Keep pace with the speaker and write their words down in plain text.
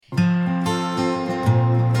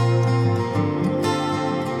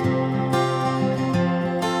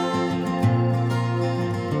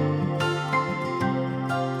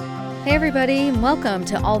everybody, and welcome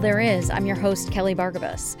to All There Is. I'm your host, Kelly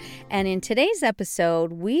Bargabos. And in today's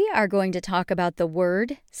episode, we are going to talk about the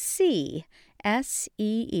word see,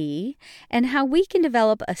 S-E-E, and how we can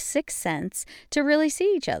develop a sixth sense to really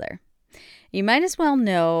see each other. You might as well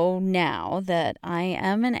know now that I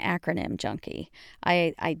am an acronym junkie.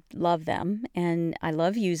 I love them, and I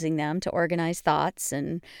love using them to organize thoughts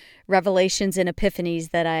and revelations and epiphanies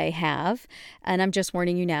that I have. And I'm just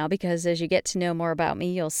warning you now because as you get to know more about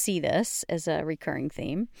me, you'll see this as a recurring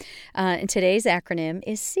theme. And today's acronym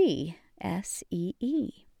is SEE,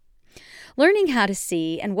 S-E-E. Learning how to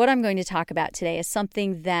see, and what I'm going to talk about today, is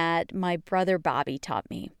something that my brother Bobby taught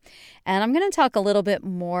me. And I'm going to talk a little bit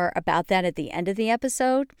more about that at the end of the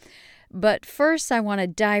episode. But first, I want to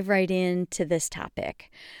dive right into this topic.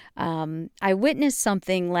 I witnessed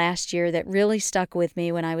something last year that really stuck with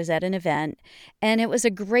me when I was at an event, and it was a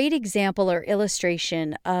great example or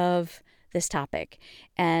illustration of this topic.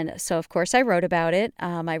 And so, of course, I wrote about it.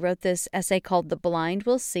 I wrote this essay called The Blind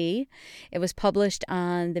Will See. It was published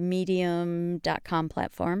on the Medium.com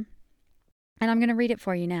platform. And I'm going to read it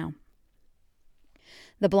for you now.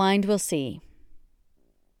 The Blind Will See.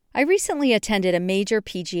 I recently attended a major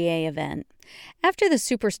PGA event. After the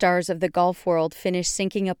superstars of the golf world finished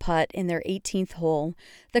sinking a putt in their 18th hole,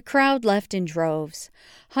 the crowd left in droves.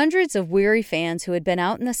 Hundreds of weary fans who had been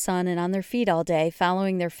out in the sun and on their feet all day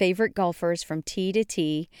following their favorite golfers from tee to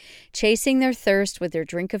tee, chasing their thirst with their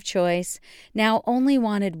drink of choice, now only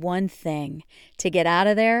wanted one thing: to get out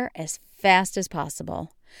of there as fast as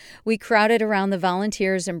possible. We crowded around the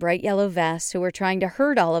volunteers in bright yellow vests who were trying to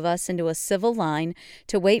herd all of us into a civil line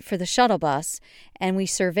to wait for the shuttle bus, and we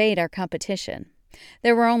surveyed our competition.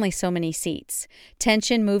 There were only so many seats.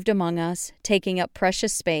 Tension moved among us, taking up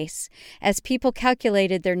precious space, as people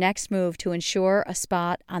calculated their next move to ensure a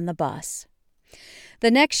spot on the bus.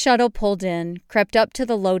 The next shuttle pulled in, crept up to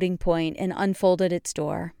the loading point, and unfolded its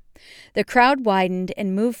door. The crowd widened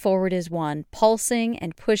and moved forward as one, pulsing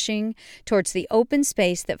and pushing towards the open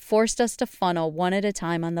space that forced us to funnel one at a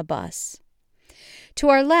time on the bus. To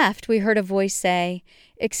our left, we heard a voice say,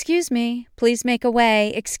 "Excuse me, please make a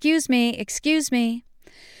way. Excuse me, excuse me."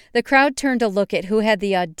 The crowd turned to look at who had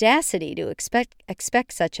the audacity to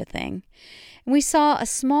expect such a thing. And we saw a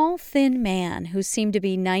small, thin man who seemed to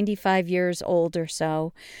be 95 years old or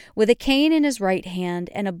so, with a cane in his right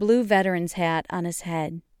hand and a blue veteran's hat on his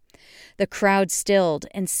head. The crowd stilled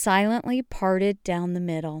and silently parted down the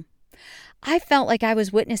middle. I felt like I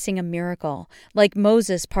was witnessing a miracle, like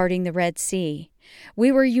Moses parting the Red Sea.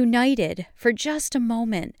 We were united for just a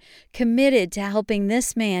moment, committed to helping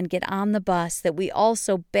this man get on the bus that we all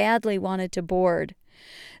so badly wanted to board.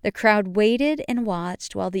 The crowd waited and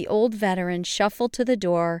watched while the old veteran shuffled to the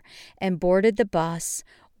door and boarded the bus,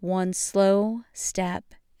 one slow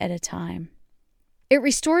step at a time. It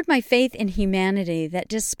restored my faith in humanity that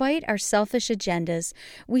despite our selfish agendas,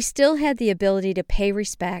 we still had the ability to pay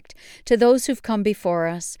respect to those who've come before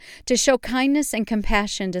us, to show kindness and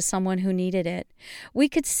compassion to someone who needed it. We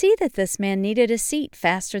could see that this man needed a seat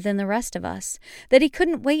faster than the rest of us, that he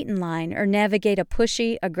couldn't wait in line or navigate a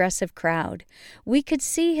pushy, aggressive crowd. We could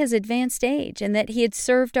see his advanced age and that he had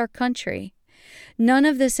served our country. None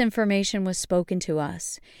of this information was spoken to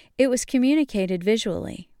us. It was communicated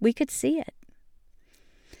visually. We could see it.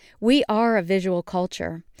 We are a visual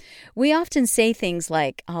culture. We often say things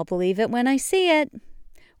like, "I'll believe it when I see it,"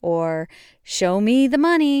 or "show me the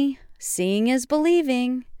money, seeing is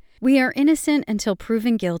believing." We are innocent until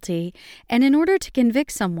proven guilty, and in order to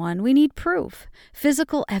convict someone, we need proof,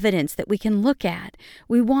 physical evidence that we can look at.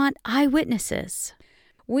 We want eyewitnesses.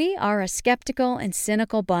 We are a skeptical and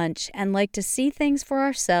cynical bunch and like to see things for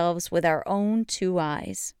ourselves with our own two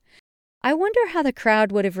eyes. I wonder how the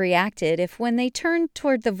crowd would have reacted if when they turned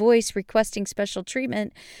toward the voice requesting special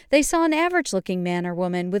treatment, they saw an average-looking man or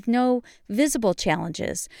woman with no visible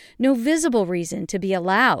challenges, no visible reason to be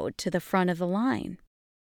allowed to the front of the line.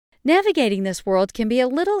 Navigating this world can be a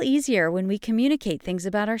little easier when we communicate things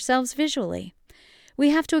about ourselves visually.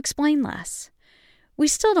 We have to explain less. We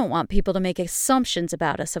still don't want people to make assumptions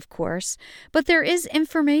about us, of course, but there is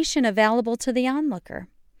information available to the onlooker.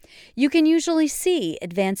 You can usually see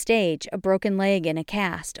advanced age, a broken leg in a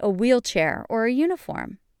cast, a wheelchair, or a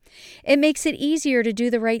uniform. It makes it easier to do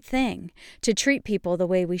the right thing, to treat people the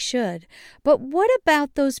way we should. But what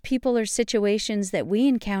about those people or situations that we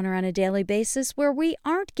encounter on a daily basis where we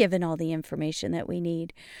aren't given all the information that we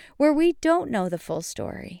need, where we don't know the full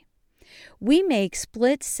story? We make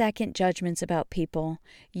split-second judgments about people.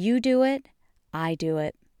 You do it, I do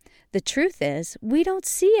it. The truth is, we don't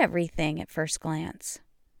see everything at first glance.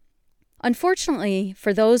 Unfortunately,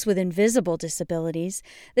 for those with invisible disabilities,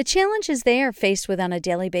 the challenges they are faced with on a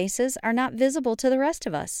daily basis are not visible to the rest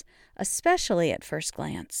of us, especially at first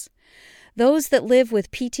glance. Those that live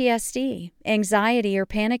with PTSD, anxiety or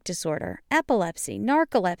panic disorder, epilepsy,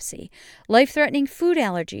 narcolepsy, life-threatening food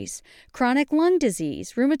allergies, chronic lung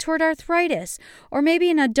disease, rheumatoid arthritis, or maybe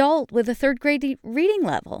an adult with a third-grade reading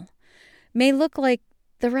level may look like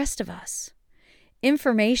the rest of us.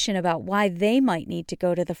 Information about why they might need to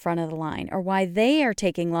go to the front of the line, or why they are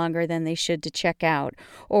taking longer than they should to check out,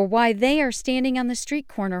 or why they are standing on the street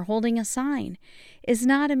corner holding a sign is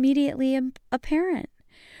not immediately apparent.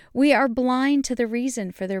 We are blind to the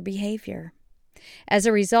reason for their behavior. As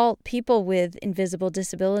a result, people with invisible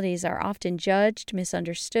disabilities are often judged,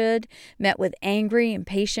 misunderstood, met with angry,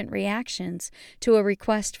 impatient reactions to a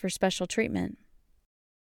request for special treatment.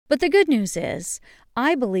 But the good news is,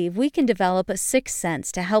 I believe we can develop a sixth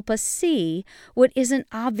sense to help us see what isn't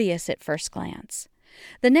obvious at first glance.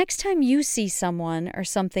 The next time you see someone or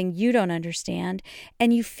something you don't understand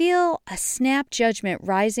and you feel a snap judgment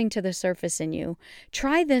rising to the surface in you,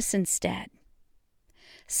 try this instead.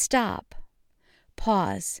 Stop.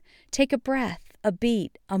 Pause. Take a breath, a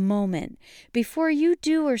beat, a moment. Before you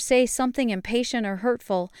do or say something impatient or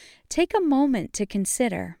hurtful, take a moment to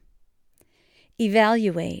consider.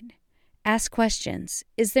 Evaluate. Ask questions.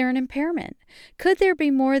 Is there an impairment? Could there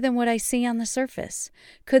be more than what I see on the surface?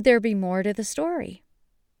 Could there be more to the story?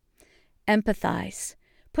 Empathize.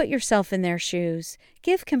 Put yourself in their shoes.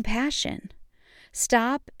 Give compassion.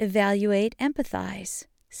 Stop, evaluate, empathize.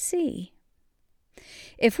 See.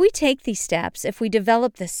 If we take these steps, if we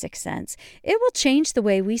develop this sixth sense, it will change the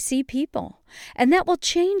way we see people. And that will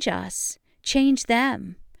change us, change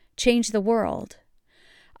them, change the world.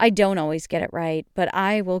 I don't always get it right, but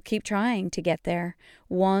I will keep trying to get there,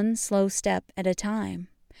 one slow step at a time.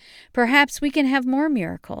 Perhaps we can have more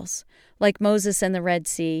miracles, like Moses and the Red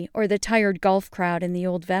Sea, or the tired golf crowd in The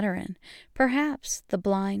Old Veteran. Perhaps the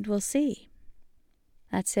blind will see.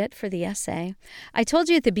 That's it for the essay. I told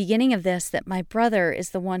you at the beginning of this that my brother is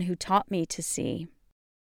the one who taught me to see.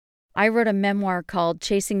 I wrote a memoir called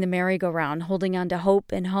Chasing the Merry-Go-Round, Holding on to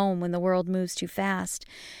Hope and Home When the World Moves Too Fast.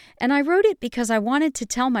 And I wrote it because I wanted to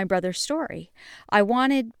tell my brother's story. I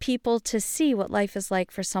wanted people to see what life is like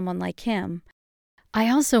for someone like him. I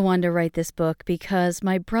also wanted to write this book because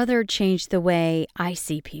my brother changed the way I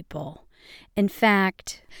see people. In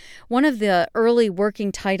fact, one of the early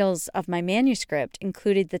working titles of my manuscript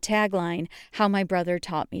included the tagline, How My Brother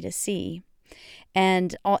Taught Me to See.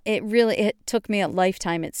 And it took me a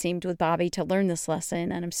lifetime, it seemed, with Bobby to learn this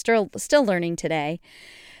lesson, and I'm still learning today.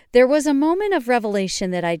 There was a moment of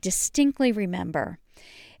revelation that I distinctly remember.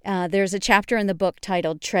 There's a chapter in the book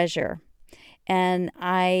titled Treasure. And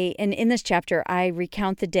in this chapter, I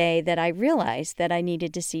recount the day that I realized that I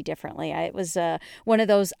needed to see differently. It was one of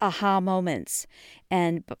those aha moments,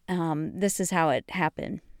 and this is how it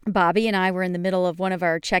happened. Bobby and I were in the middle of one of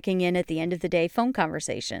our checking in at the end of the day phone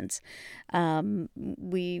conversations.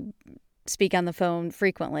 We speak on the phone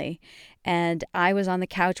frequently, and I was on the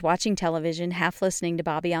couch watching television, half listening to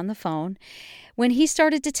Bobby on the phone, when he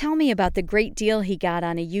started to tell me about the great deal he got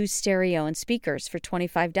on a used stereo and speakers for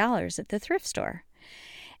 $25 at the thrift store.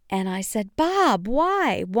 And I said, Bob,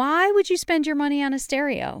 why? Why would you spend your money on a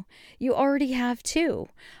stereo? You already have two.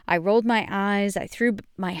 I rolled my eyes. I threw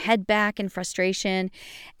my head back in frustration.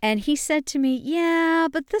 And he said to me, yeah,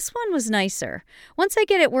 but this one was nicer. Once I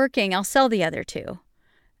get it working, I'll sell the other two.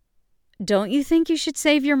 Don't you think you should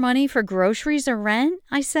save your money for groceries or rent?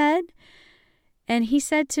 I said. And he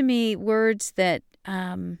said to me words that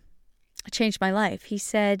changed my life. He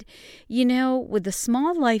said, you know, with the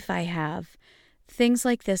small life I have, things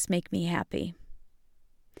like this make me happy.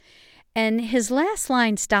 And his last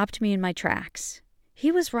line stopped me in my tracks.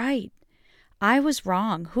 He was right. I was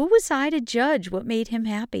wrong. Who was I to judge what made him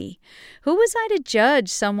happy? Who was I to judge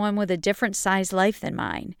someone with a different sized life than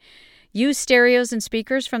mine? Used stereos and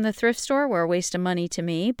speakers from the thrift store were a waste of money to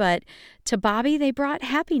me, but to Bobby, they brought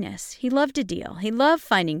happiness. He loved a deal. He loved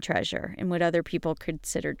finding treasure in what other people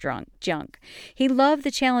considered junk. He loved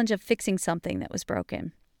the challenge of fixing something that was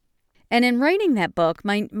broken. And in writing that book,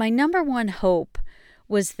 my number one hope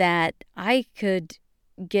was that I could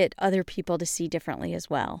get other people to see differently as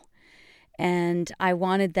well. And I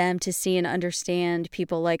wanted them to see and understand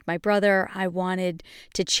people like my brother. I wanted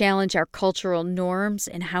to challenge our cultural norms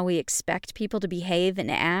and how we expect people to behave and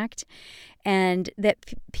act, and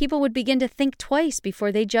that people would begin to think twice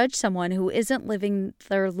before they judge someone who isn't living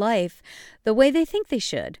their life the way they think they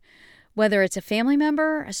should. Whether it's a family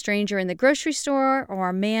member, a stranger in the grocery store, or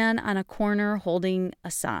a man on a corner holding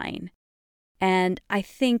a sign. And I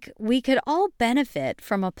think we could all benefit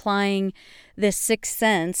from applying this sixth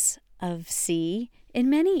sense of see in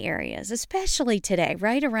many areas, especially today,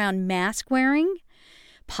 right around mask wearing,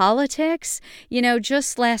 politics.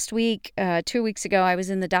 Just last week, 2 weeks ago, I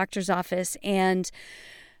was in the doctor's office, and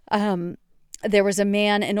there was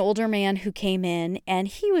an older man who came in, and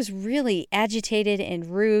he was really agitated and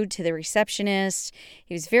rude to the receptionist.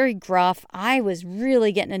 He was very gruff. I was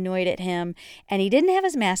really getting annoyed at him, and he didn't have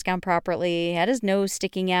his mask on properly. He had his nose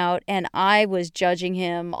sticking out, and I was judging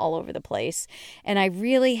him all over the place. And I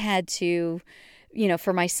really had to,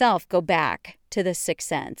 for myself, go back to the sixth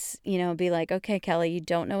sense, be like, okay, Kelly, you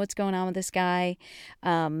don't know what's going on with this guy.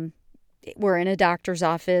 We're in a doctor's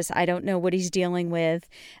office. I don't know what he's dealing with.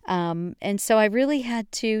 And so I really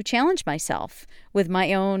had to challenge myself with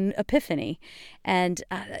my own epiphany. And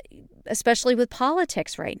especially with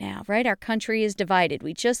politics right now, right? Our country is divided.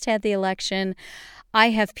 We just had the election.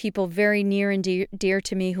 I have people very near and dear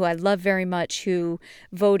to me who I love very much who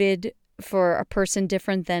voted for a person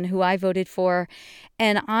different than who I voted for.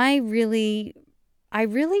 And I really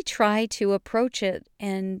try to approach it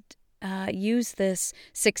and use this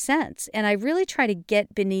sixth sense. And I really try to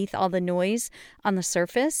get beneath all the noise on the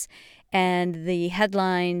surface and the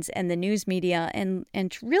headlines and the news media and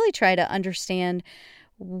really try to understand,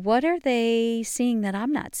 what are they seeing that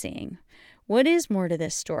I'm not seeing? What is more to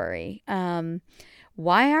this story?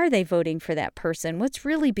 Why are they voting for that person? What's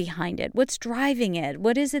really behind it? What's driving it?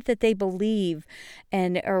 What is it that they believe?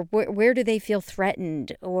 Or where do they feel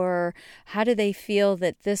threatened? Or how do they feel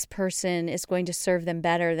that this person is going to serve them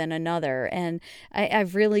better than another? And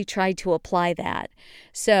I've really tried to apply that.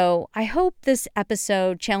 So I hope this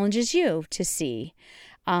episode challenges you to see.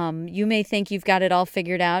 You may think you've got it all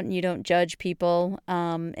figured out and you don't judge people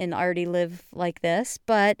and already live like this.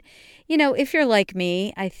 But, if you're like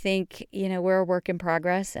me, I think, we're a work in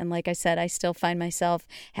progress. And like I said, I still find myself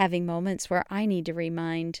having moments where I need to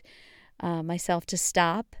remind myself to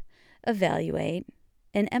stop, evaluate,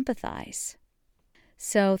 and empathize.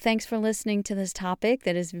 So thanks for listening to this topic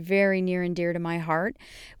that is very near and dear to my heart.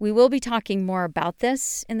 We will be talking more about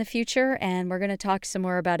this in the future, and we're going to talk some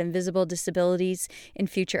more about invisible disabilities in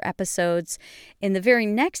future episodes. In the very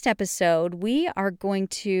next episode, we are going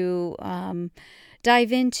to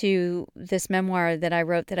dive into this memoir that I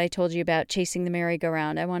wrote that I told you about, Chasing the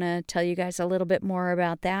Merry-Go-Round. I want to tell you guys a little bit more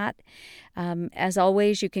about that. As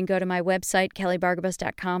always, you can go to my website,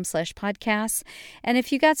 kellybargabas.com/podcasts. And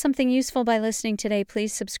if you got something useful by listening today,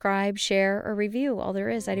 please subscribe, share, or review. All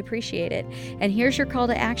there is, I'd appreciate it. And here's your call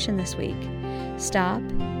to action this week. Stop,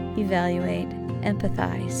 evaluate,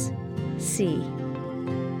 empathize, see.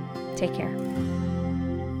 Take care.